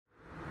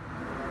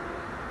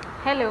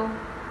Hello,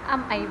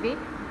 I'm Ivy.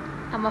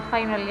 I'm a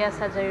final year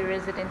surgery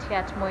resident here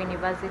at Moi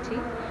University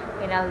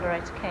in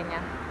Eldoret,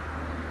 Kenya.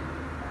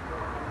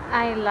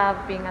 I love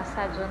being a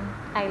surgeon.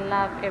 I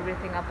love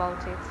everything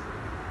about it.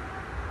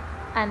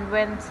 And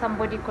when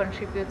somebody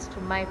contributes to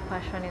my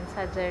passion in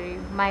surgery,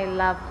 my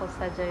love for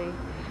surgery,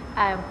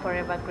 I am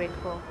forever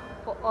grateful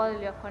for all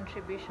your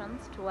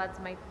contributions towards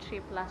my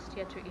trip last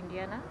year to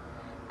Indiana.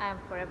 I am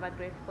forever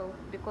grateful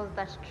because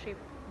that trip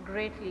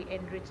greatly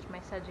enriched my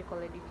surgical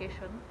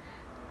education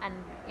and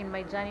in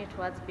my journey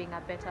towards being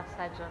a better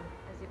surgeon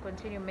as you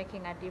continue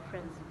making a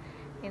difference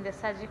in the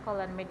surgical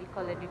and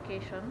medical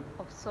education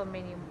of so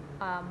many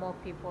more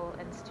people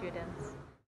and students.